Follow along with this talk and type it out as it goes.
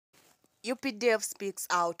Updf speaks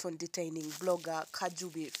out on detaining blogger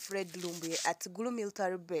Kajubi Fred Lumbuye at Gulu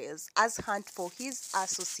military base as hunt for his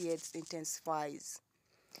associates intensifies.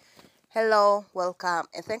 Hello, welcome,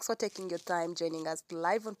 and thanks for taking your time joining us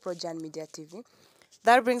live on Projan Media TV.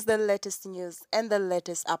 That brings the latest news and the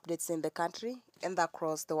latest updates in the country and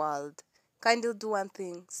across the world. Kindly do one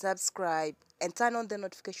thing, subscribe, and turn on the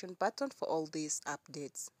notification button for all these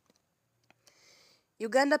updates.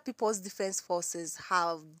 Uganda People's Defense Forces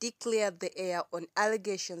have declared the air on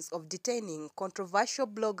allegations of detaining controversial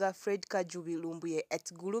blogger Fred Kajubi Lumbuye at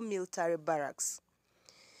Gulu military barracks.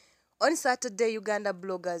 On Saturday, Uganda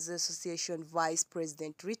Bloggers Association Vice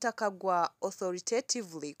President Ritah Kaggwa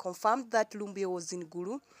authoritatively confirmed that Lumbuye was in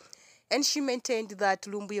Gulu, and she maintained that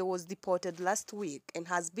Lumbuye was deported last week and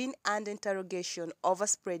has been under interrogation over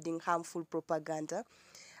spreading harmful propaganda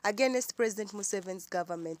against President Museveni's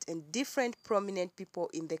government and different prominent people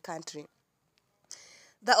in the country.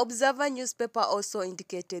 The Observer newspaper also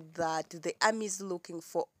indicated that the army is looking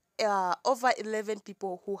for over 11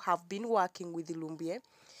 people who have been working with Lumbuye,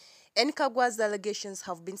 and Kaggwa's allegations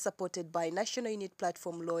have been supported by National Unit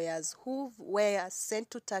Platform lawyers who were sent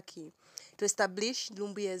to Turkey to establish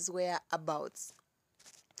Lumbuye's whereabouts.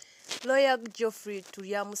 Lawyer Geofrey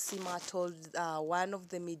Turyamusiima told one of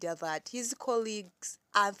the media that his colleagues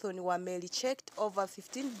Anthony Wameli checked over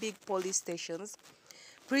 15 big police stations,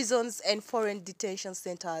 prisons and foreign detention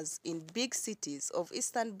centers in big cities of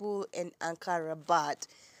Istanbul and Ankara, but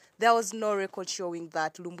there was no record showing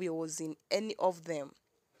that Lumbuye was in any of them.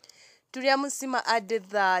 Turyamusiima added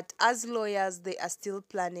that as lawyers they are still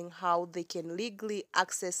planning how they can legally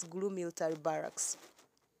access Gulu military barracks.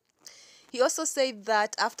 He also said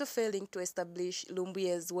that after failing to establish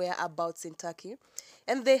Lumbuye's whereabouts in Turkey,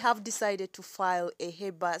 and they have decided to file a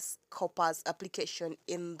habeas corpus application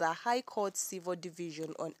in the High Court Civil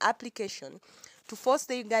Division on application to force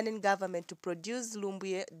the Ugandan government to produce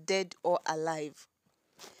Lumbuye dead or alive.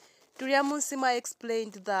 Turyamusiima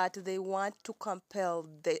explained that they want to compel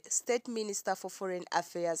the State Minister for Foreign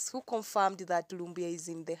Affairs, who confirmed that Lumbuye is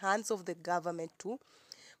in the hands of the government, to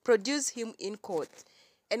produce him in court.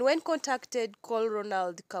 And when contacted, Col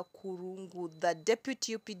Ronald Kakurungu, the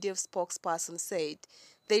deputy UPDF spokesperson, said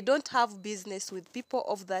they don't have business with people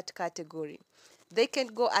of that category. They can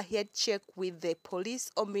go ahead check with the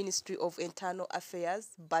police or Ministry of Internal Affairs,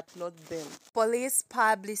 but not them. Police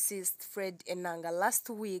publicist Fred Enanga last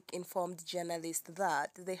week informed journalists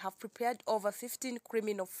that they have prepared over 15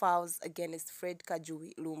 criminal files against Fred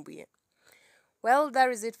Kajubi Lumbuye. Well, that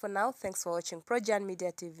is it for now. Thanks for watching Projan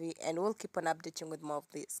Media TV, and we'll keep on updating with more of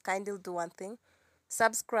this. Kindly do one thing,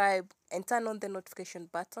 subscribe and turn on the notification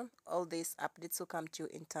button. All these updates will come to you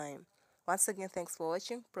in time. Once again, thanks for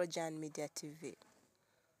watching Projan Media TV.